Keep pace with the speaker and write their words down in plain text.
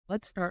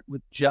Let's start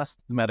with just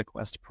the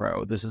MetaQuest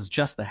Pro. This is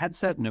just the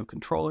headset, no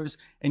controllers,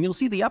 and you'll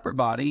see the upper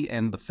body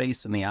and the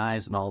face and the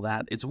eyes and all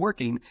that. It's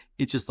working.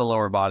 It's just the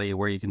lower body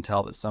where you can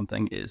tell that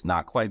something is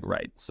not quite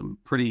right. Some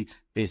pretty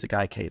basic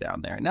IK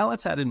down there. Now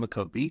let's add in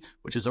Mocopi,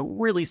 which is a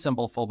really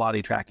simple full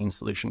body tracking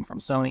solution from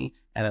Sony,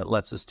 and it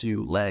lets us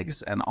do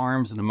legs and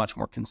arms in a much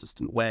more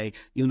consistent way.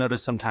 You'll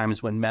notice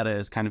sometimes when Meta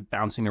is kind of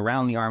bouncing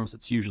around the arms,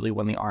 it's usually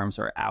when the arms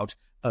are out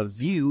of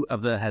view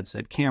of the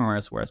headset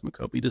cameras, whereas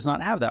Mocopi does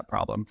not have that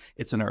problem.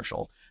 It's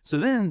inertial. So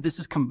then this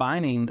is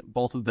combining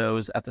both of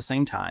those at the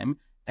same time.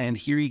 And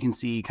here you can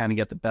see you kind of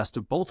get the best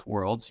of both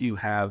worlds. You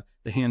have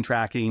the hand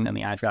tracking and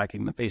the eye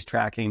tracking, the face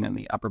tracking and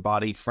the upper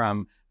body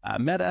from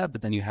Meta,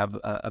 but then you have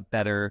a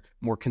better,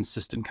 more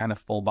consistent kind of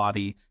full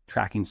body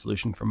tracking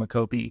solution from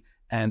Mocopi.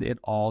 And it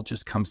all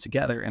just comes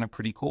together in a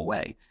pretty cool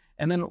way.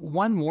 And then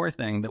one more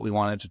thing that we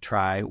wanted to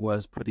try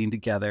was putting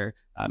together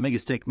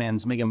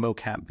Megastickman's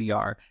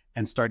MegaMocapVR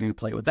and starting to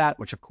play with that,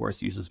 which of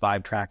course uses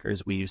Vive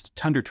trackers. We used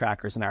Tundra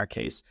trackers in our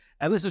case.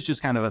 And this is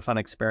just kind of a fun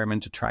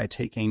experiment to try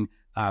taking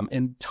a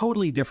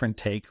totally different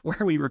take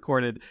where we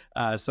recorded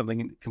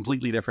something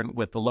completely different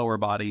with the lower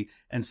body.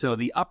 And so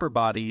the upper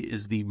body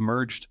is the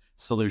merged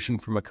solution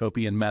from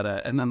Mocopi and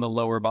Meta, and then the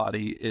lower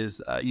body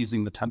is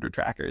using the Tundra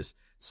trackers.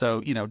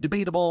 So, you know,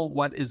 debatable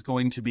what is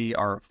going to be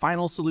our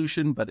final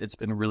solution, but it's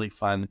been really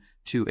fun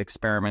to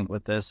experiment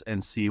with this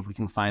and see if we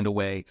can find a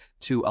way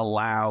to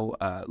allow,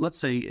 let's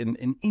say,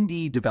 an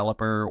indie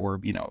developer or,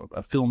 you know,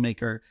 a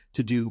filmmaker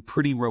to do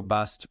pretty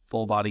robust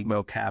full body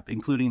mocap,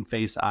 including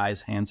face,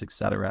 eyes, hands,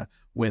 etc.,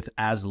 with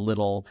as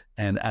little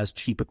and as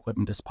cheap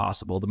equipment as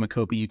possible. The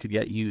Mocopi you could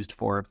get used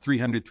for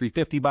 $300,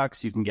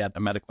 $350. You can get a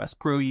MetaQuest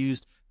Pro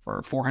used for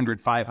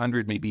 $400,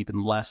 $500, maybe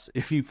even less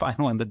if you find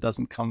one that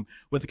doesn't come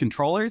with the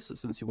controllers,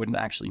 since you wouldn't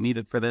actually need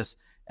it for this.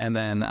 And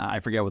then I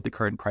forget what the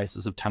current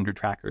prices of Tundra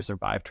trackers or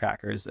Vive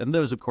trackers. And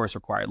those, of course,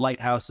 require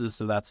lighthouses,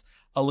 so that's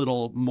a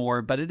little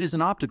more, but it is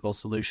an optical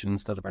solution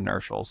instead of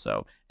inertial.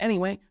 So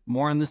anyway,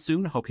 more on this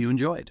soon. Hope you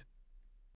enjoyed.